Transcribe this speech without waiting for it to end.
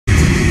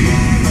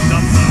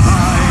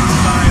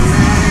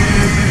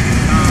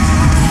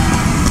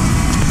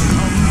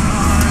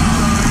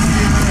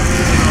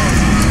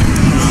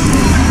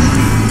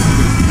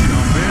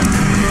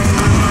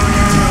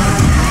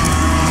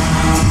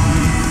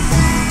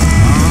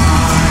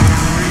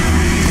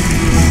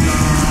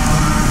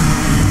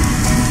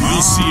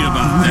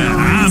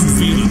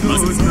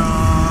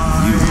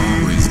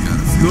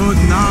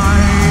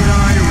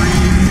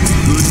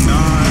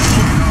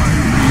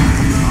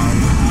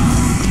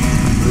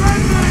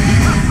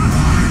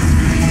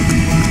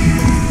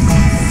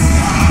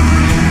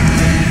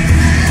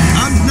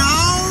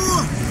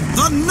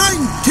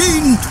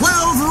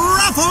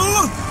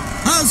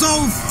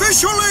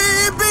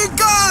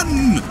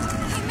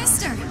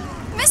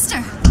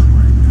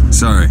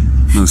Sorry,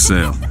 no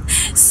sale.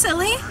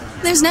 Silly?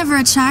 There's never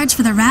a charge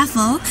for the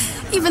raffle.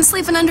 You've been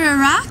sleeping under a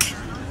rock?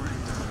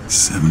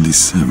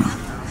 77.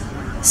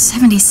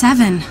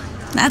 77.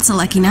 That's a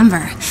lucky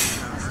number.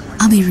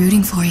 I'll be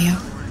rooting for you.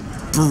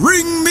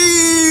 Bring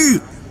me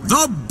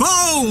the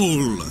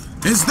bowl!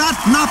 Is that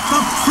not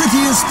the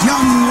prettiest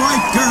young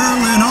white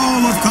girl in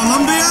all of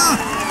Columbia?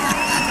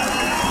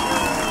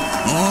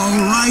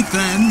 All right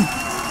then.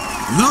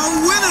 The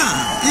winner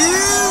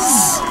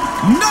is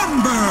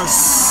number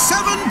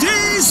 77!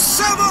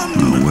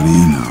 Oh, what do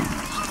you know?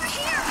 Over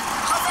here!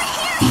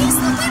 He's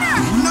the winner!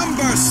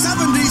 Number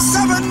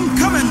 77,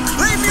 come and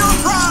claim your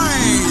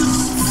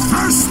prize!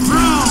 First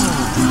round!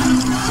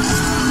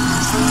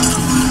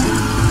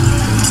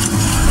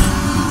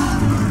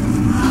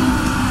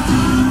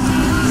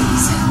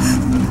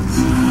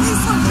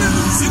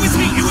 It was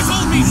me! It was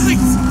all me! Please!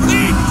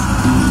 Please!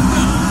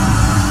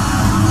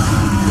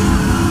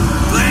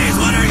 Please,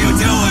 what are you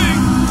doing?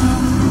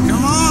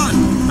 Come on!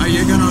 Are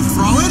you gonna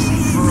throw it?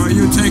 Or are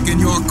you taking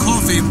your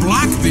coffee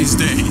black these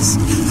days?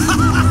 I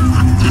don't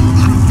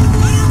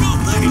know,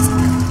 please!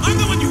 I'm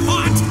the one you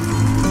want!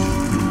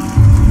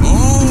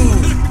 Oh!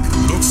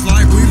 Looks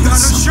like we've got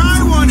a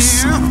shy one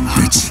here!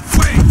 Bitch.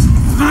 Wait!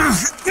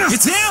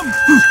 It's him!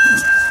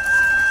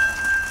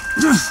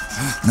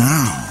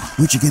 Now,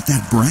 where'd you get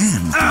that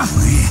brand,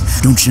 boy?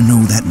 Don't you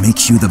know that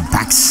makes you the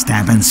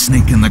backstabbing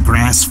snake in the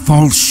grass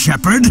false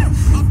shepherd? A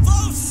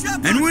false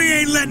shepherd! And we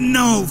ain't letting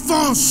no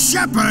false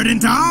shepherd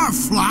into our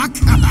flock!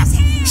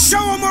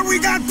 Show 'em what we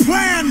got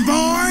planned,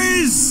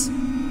 boys!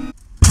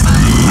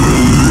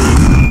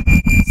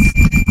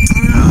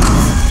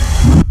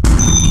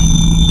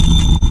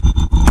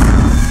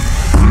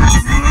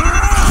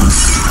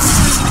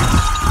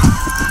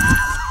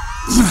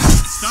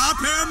 Stop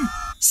him!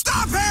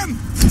 Stop him!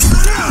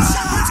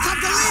 Shepherds come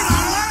to lead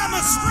our lamb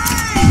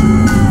astray!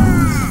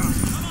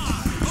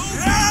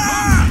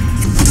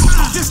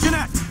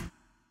 Disconnect!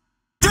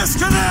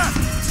 Disconnect!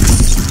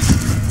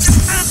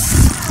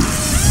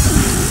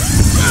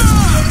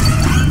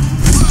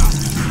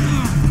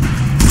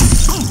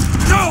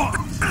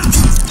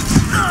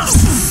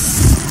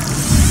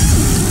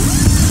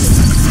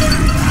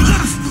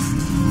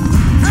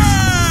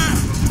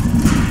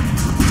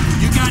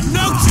 You got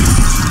no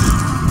chance!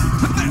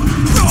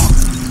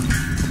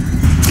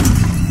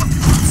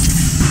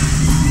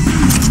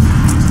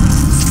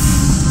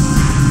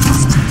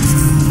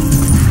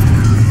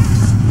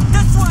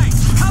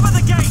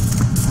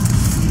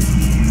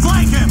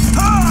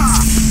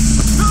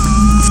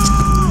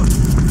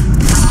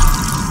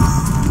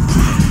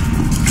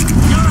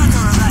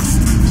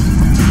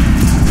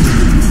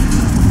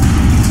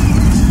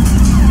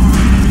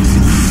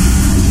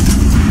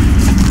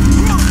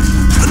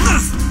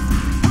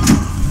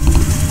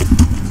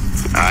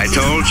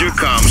 You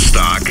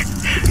Comstock.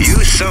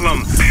 You sell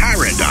them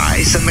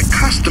paradise and the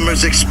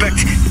customers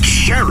expect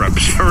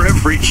cherubs for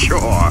every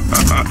chore.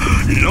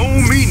 No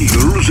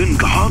menials in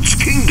God's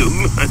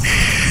kingdom.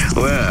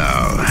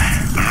 Well,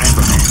 I've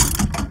a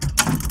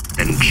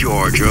man in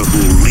Georgia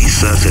who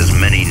leases as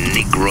many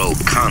Negro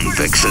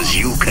convicts as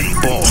you can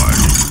board.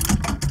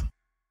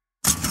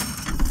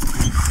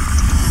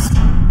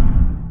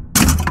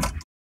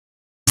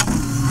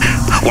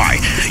 Why,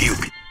 you...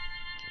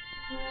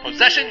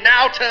 Possession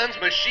now turns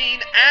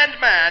machine and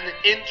man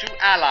into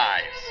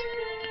allies.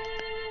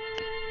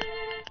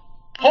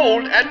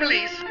 Hold and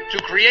release to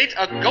create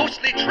a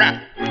ghostly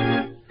trap.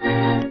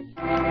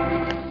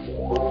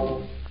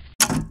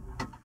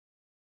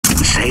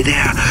 Say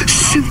they're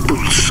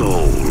simple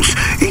souls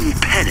in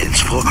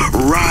penance for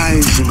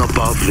rising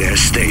above their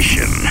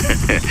station.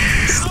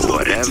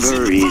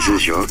 Whatever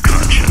eases your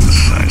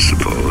conscience, I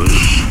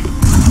suppose.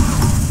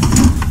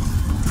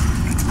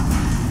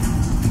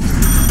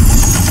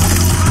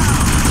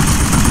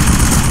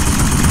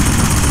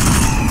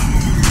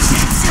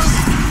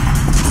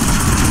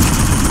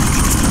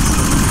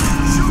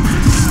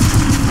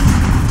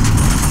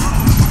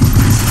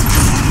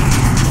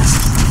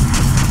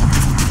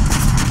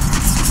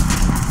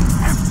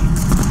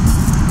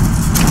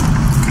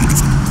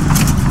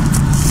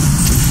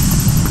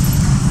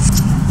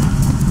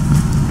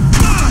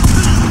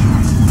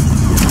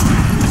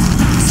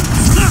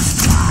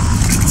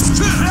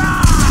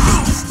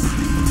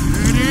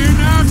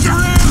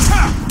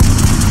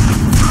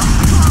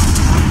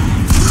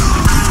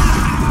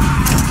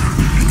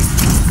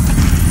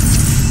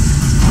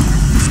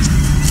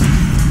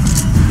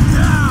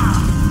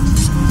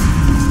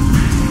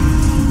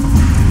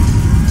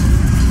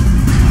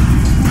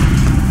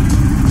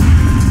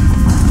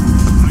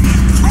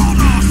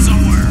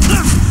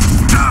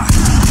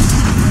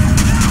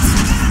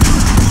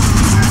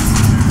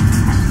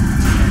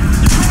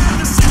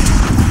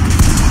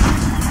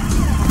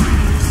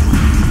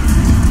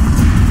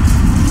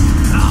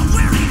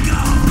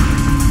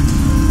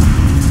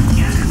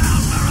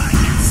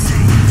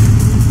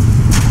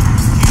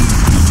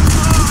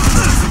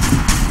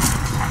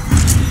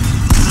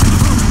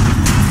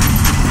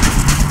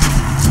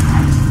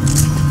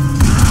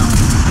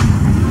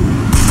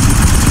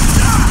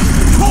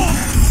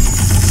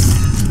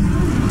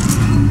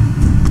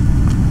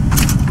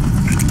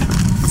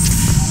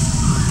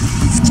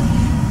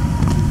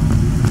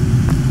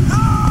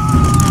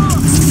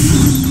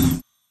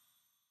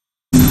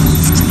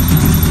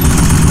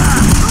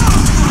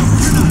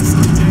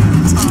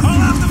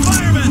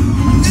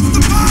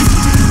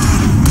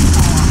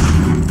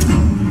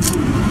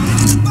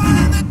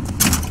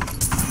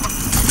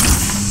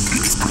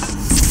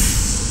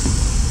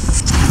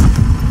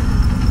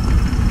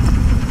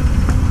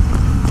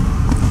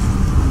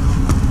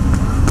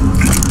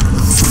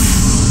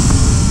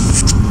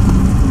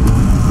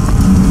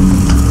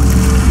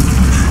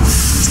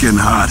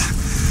 hot.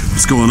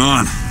 What's going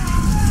on?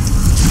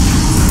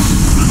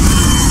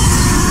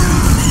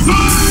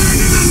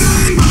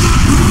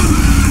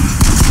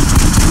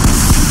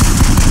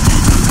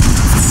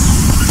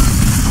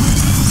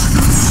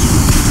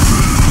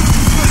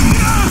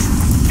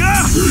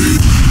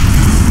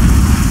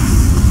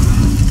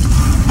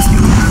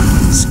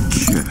 Let's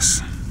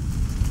kiss.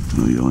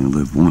 Well, you only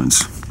live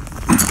once.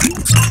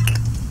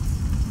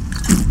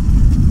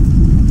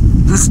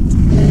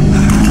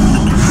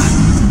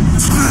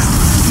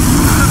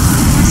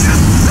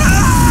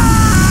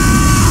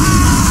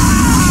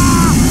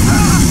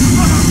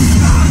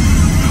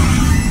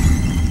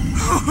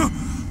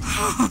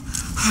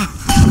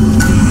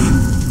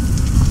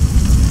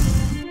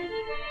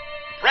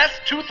 Press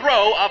to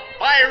throw a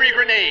fiery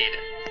grenade.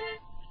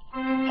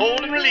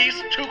 Hold and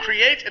release to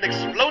create an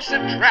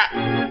explosive trap.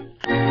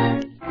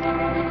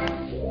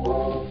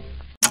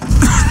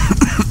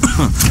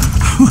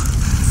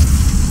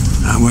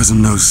 That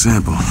wasn't no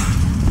sample.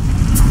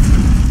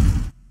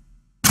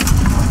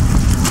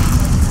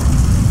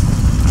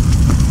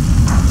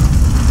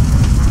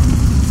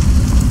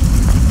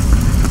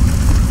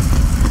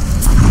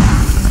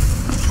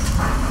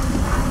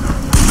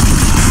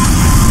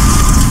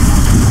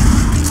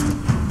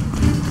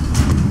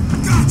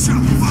 Gotcha,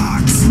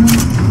 Vox!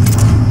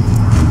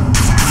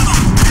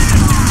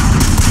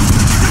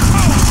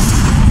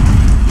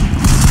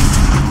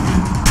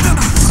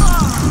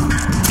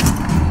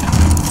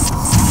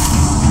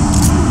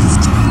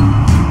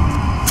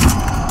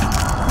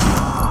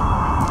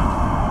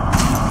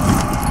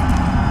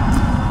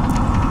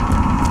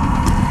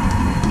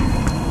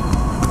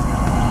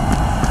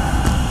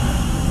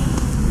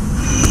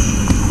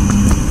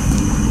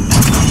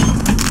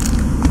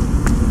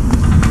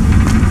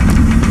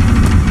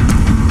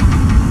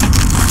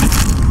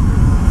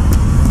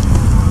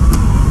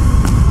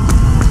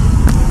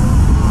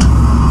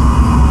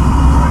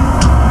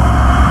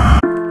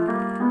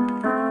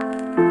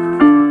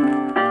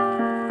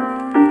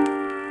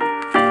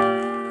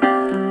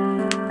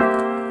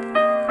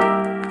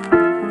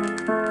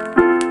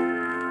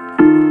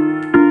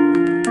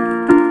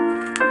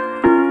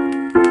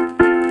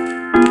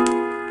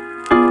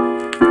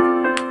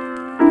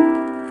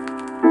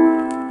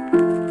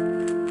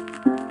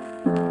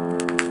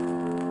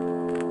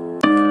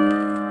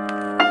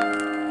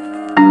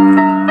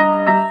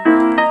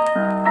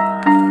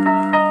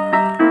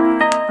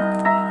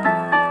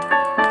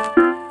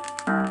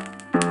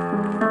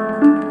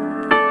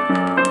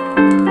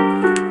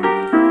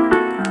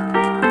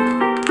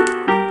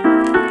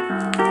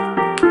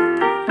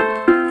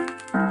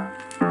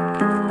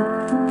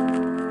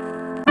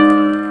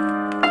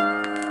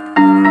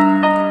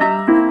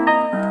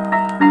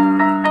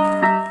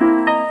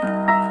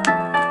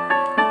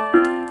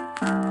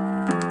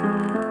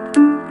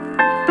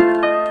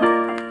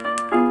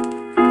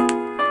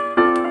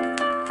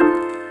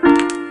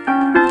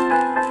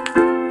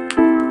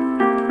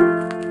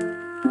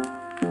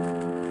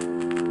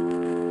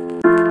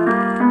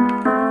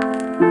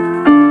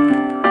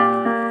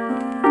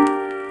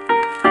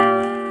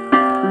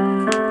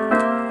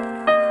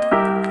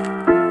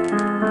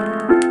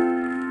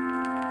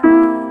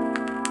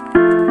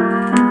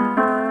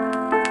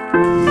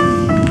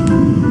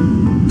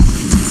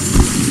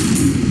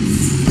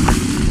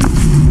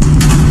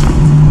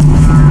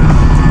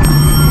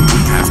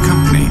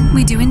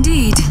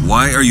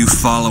 Why are you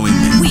following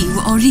me? We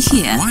were already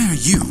here. Why are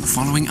you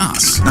following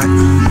us?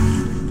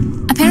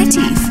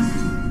 Aperitif.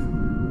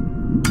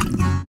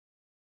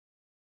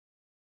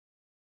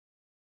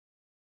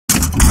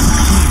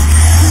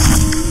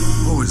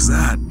 What was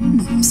that?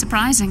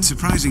 Surprising.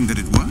 Surprising that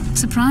it worked.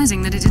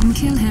 Surprising that it didn't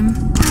kill him.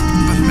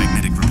 But a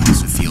magnetic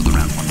repulsive field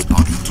around one's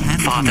body can...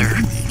 Father,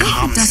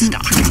 doesn't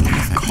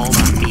Comstock called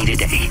on me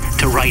today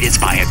to write his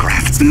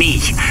biograph.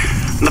 Me.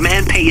 The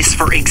man pays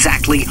for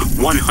exactly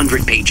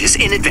 100 pages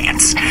in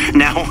advance.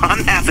 Now,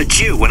 I'm half a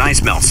Jew when I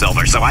smell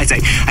silver, so I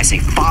say,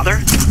 Father,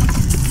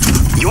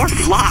 your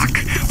flock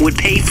would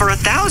pay for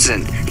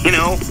 1,000. You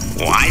know,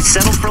 why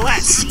settle for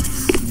less?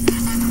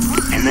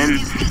 And then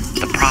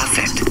the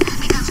prophet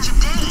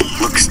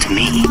looks to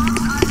me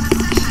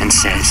and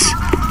says,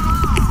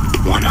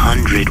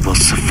 100 will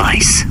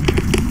suffice.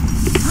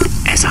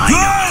 As I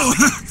know.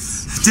 Whoa!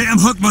 Damn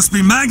hook must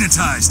be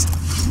magnetized.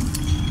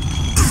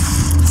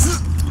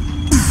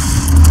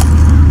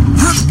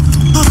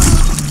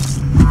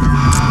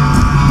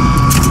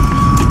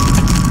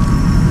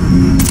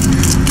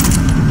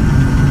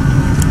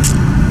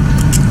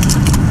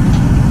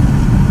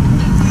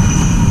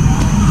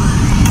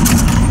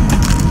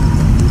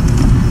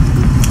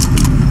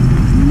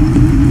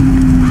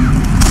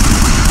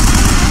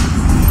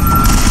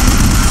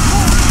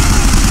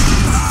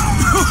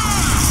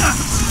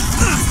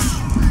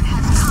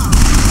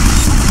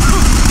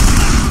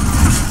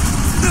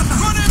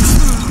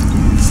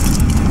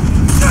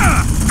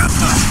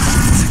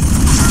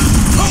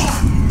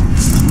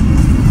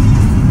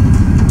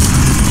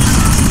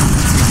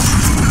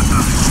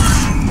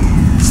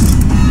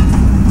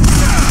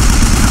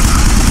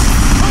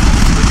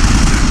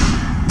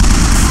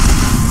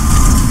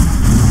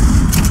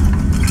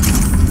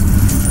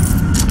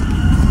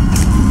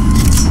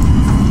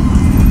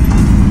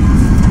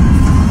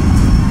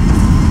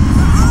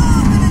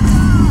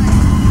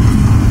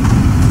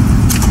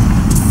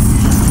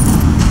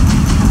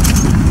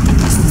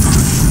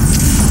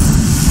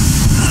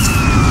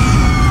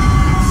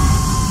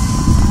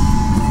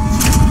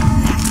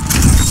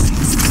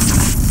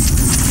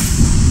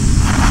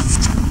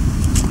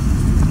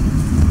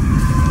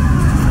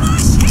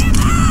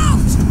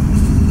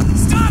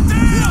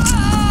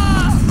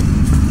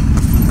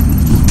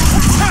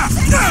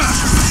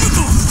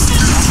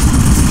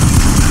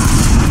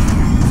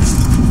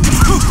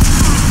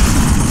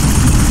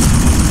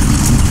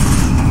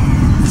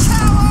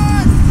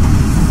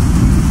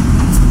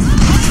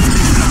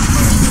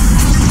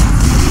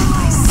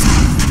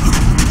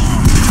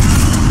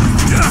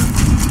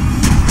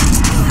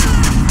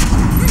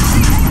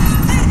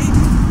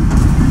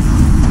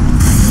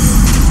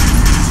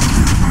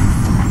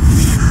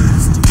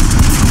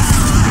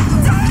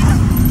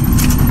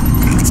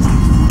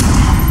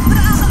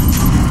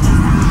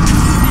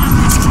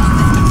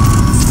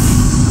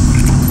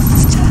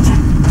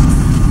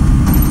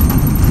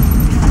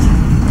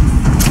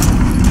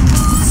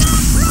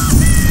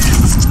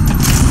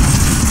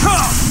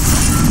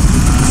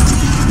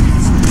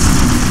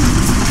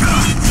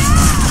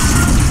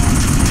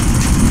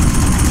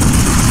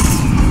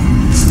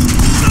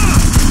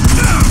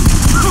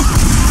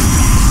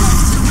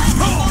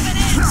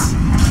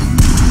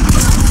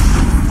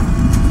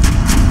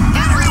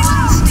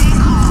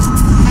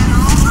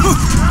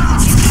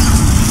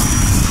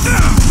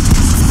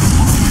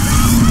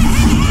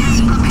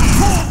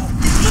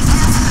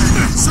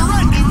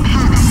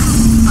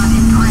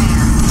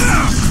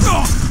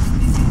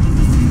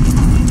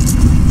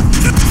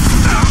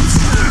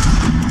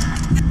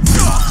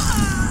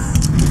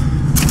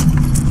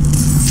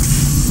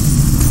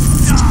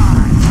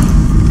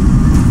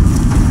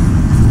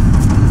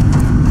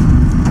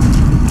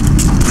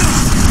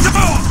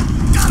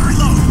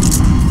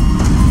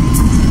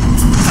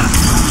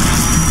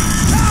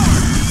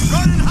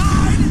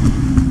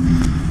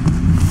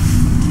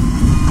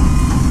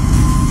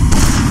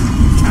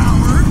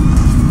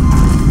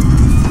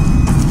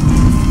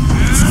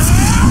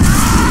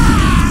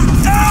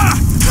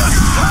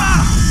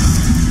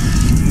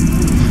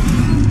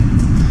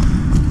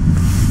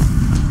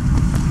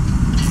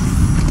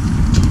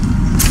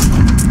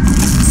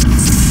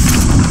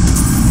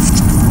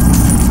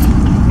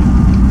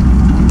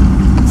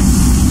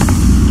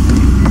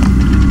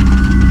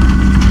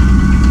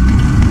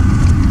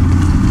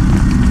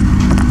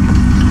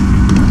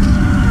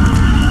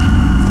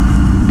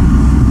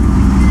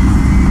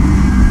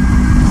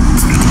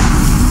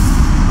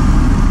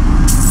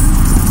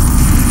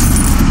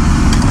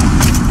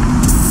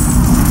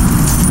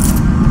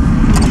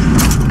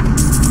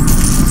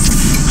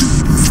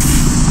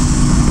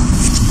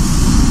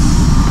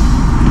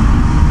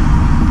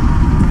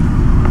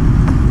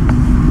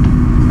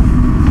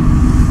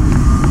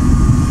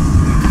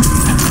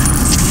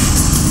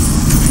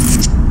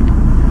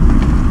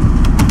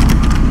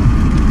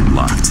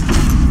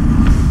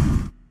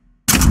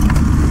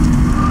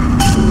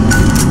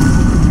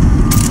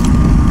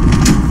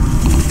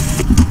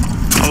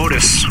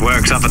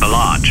 works up at the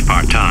lodge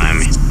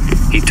part-time.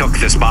 He took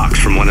this box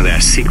from one of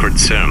their secret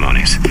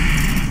ceremonies.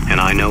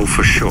 And I know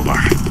for sure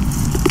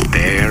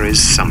there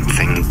is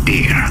something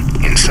dear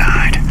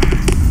inside.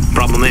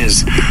 Problem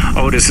is,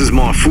 Otis is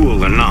more fool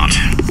than not.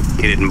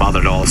 He didn't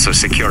bother to also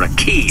secure a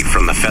key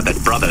from the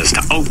Feathered Brothers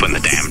to open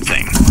the damn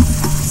thing.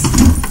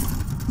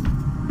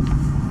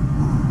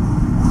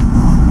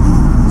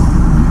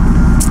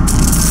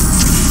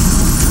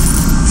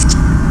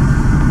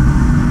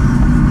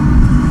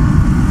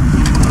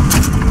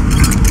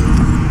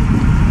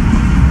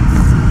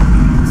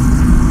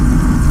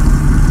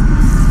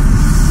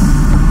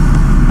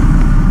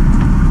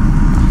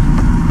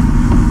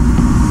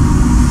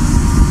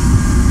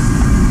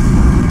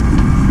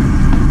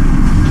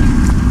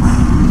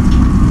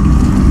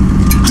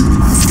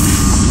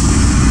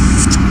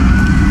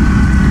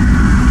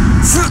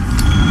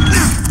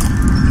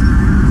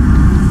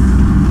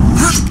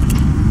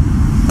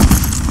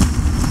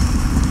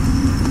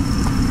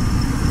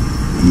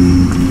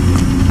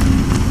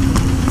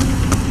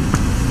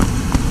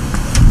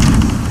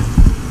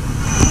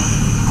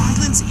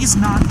 is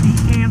not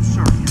the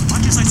answer. As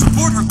much as I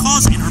support her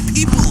cause and her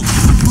people,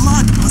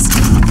 blood must...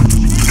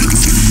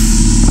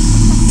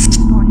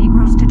 For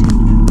Negroes to do.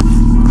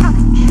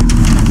 Ravage.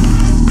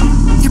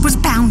 It was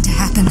bound to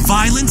happen.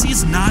 Violence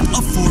is not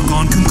a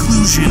foregone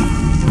conclusion.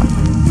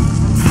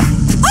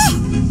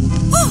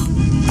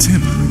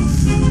 Tim,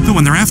 the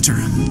one they're after.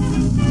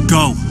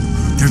 Go.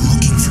 They're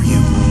looking for you.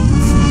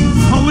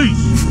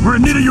 Police! We're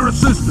in need of your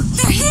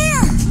assistance! They're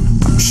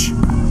here! Shh.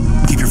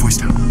 Keep your voice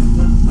down.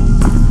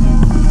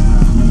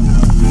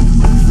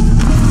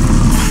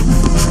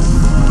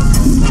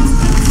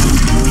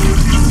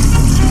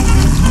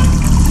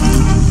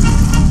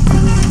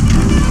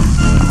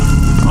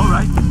 All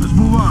right, let's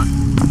move on.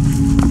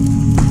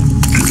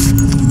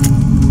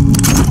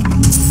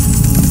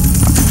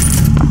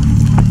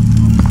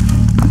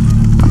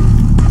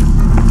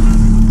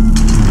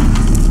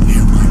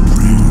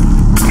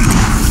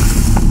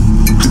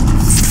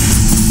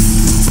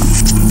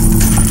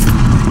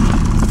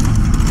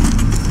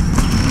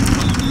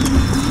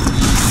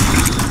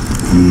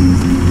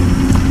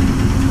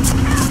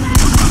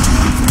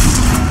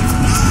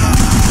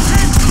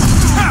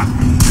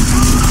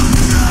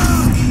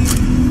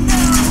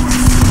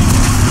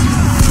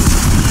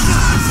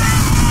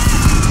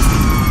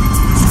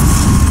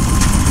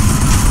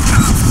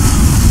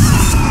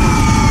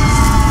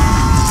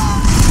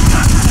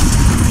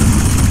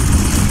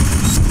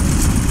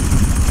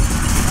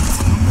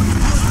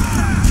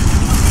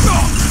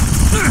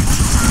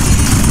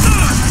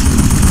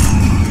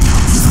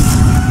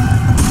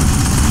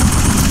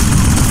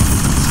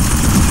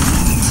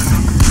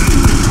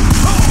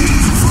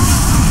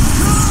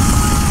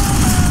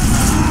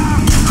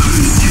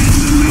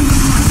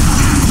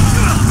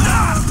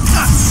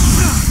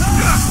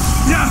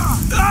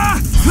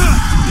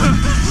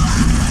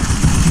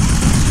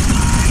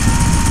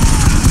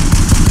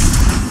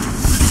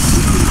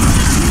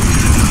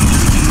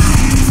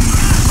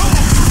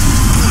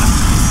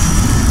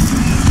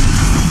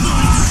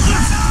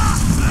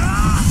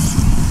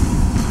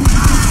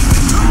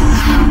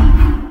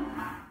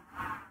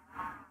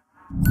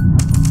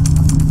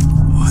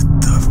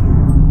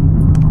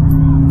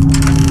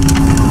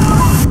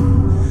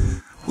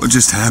 What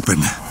just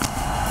happened?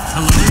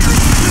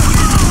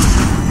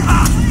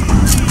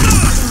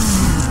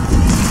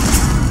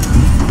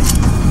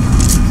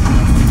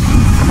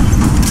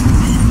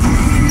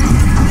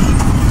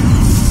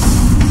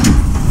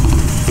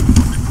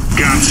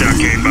 Comstock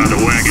came by the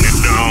wagon at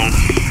dawn.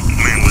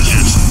 Man was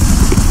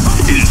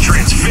he was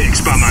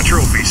transfixed by my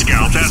trophy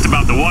scalps. Asked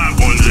about the white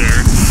ones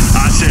there.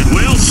 I said,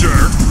 well, sir,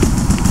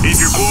 if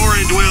your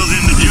quarry dwells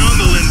in the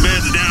jungle and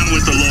beds down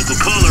with the local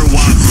color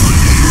white.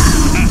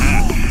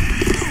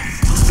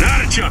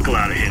 Not a chuckle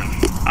out of him.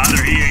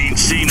 Either he ain't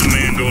seen a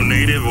man go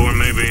native, or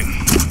maybe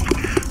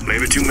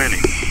too many.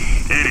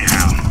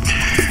 Anyhow,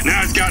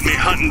 now it's got me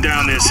hunting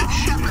down this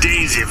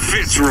Daisy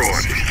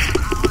Fitzroy.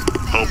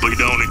 Hope he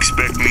don't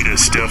expect me to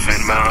stuff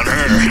in Mount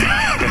her.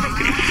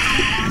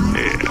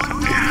 Yeah.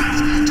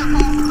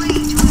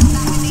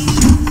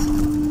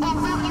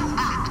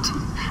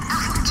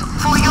 Act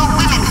for your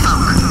women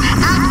folk.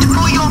 Act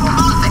for your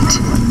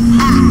prophet.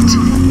 Act.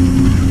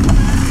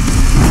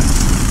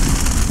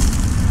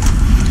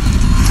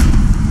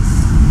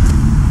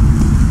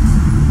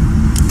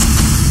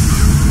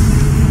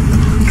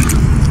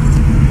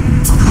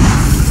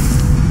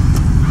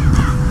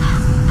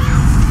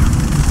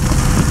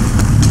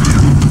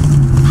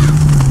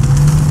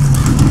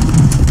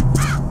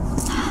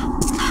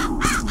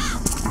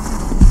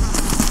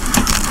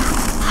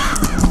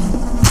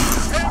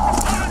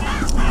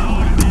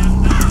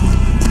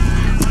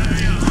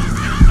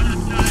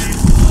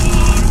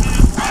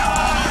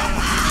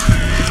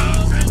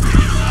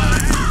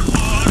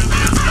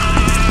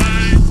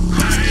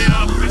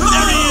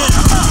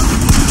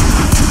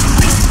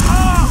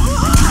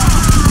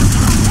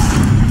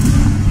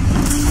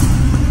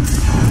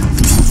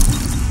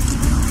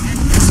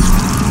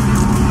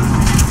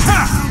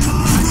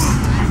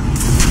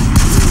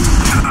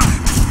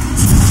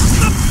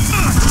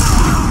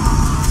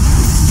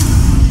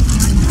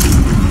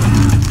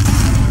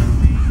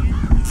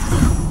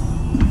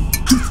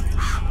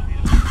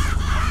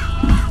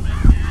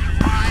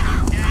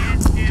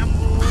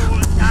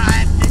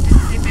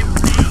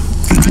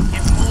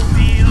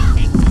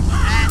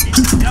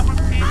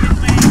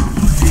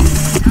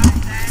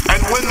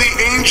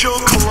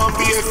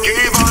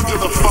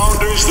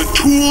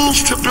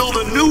 fools to build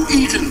a new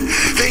Eden,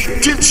 they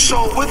did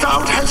so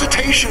without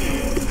hesitation.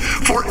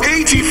 For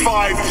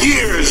 85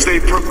 years they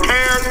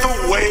prepared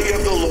the way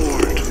of the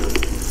Lord.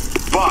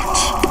 But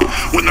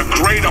when the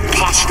great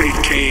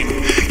apostate came,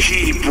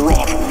 he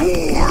brought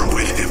war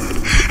with him,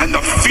 and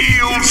the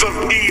fields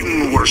of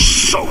Eden were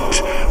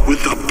soaked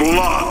with the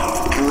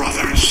blood of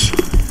brothers.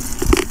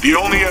 The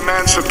only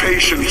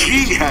emancipation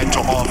he had to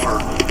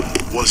offer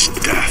was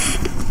death.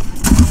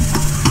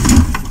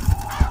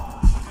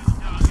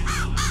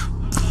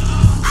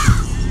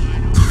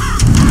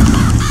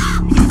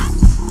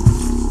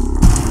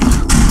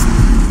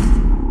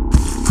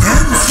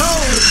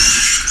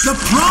 The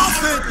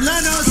prophet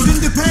led us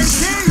into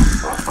Peking,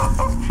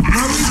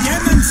 where we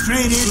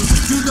demonstrated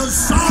to the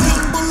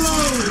solemn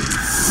below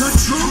the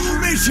true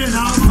mission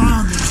our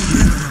founders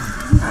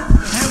delivered.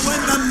 And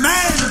when the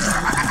madmen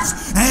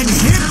and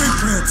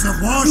hypocrites of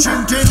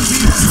Washington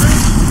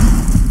betrayed,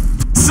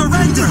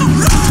 surrender!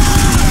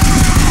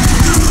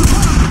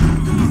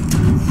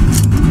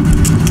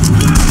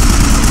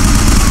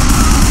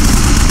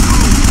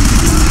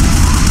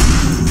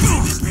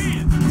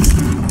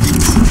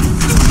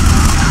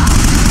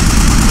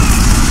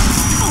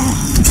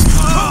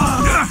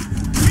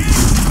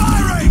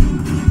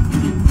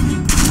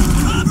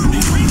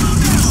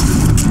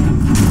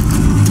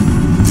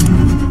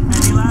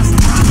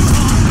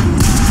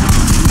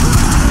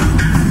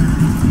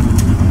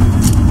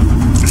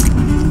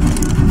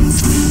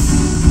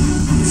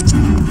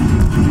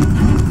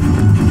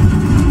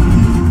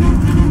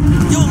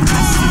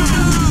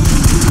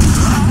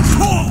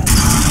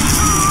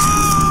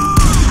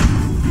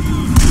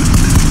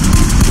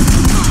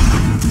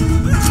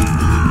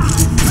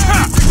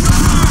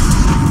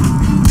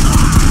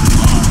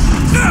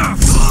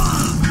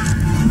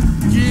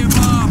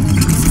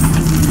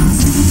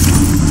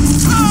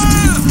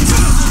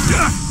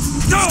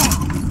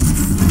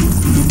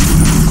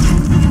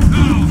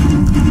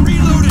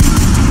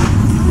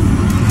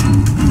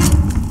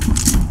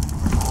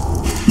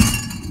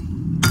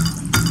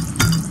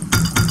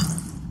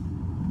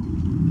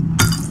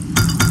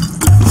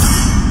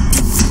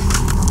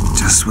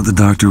 What the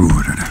doctor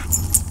ordered.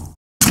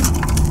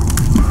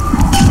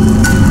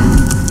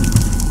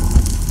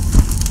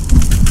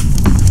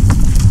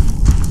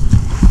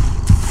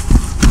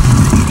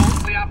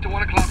 Shortly after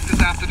 1 o'clock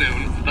this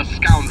afternoon, the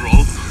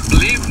scoundrel,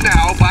 believed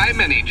now by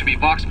many to be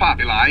Vox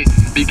Populi,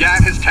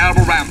 began his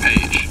terrible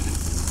rampage.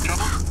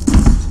 Trouble?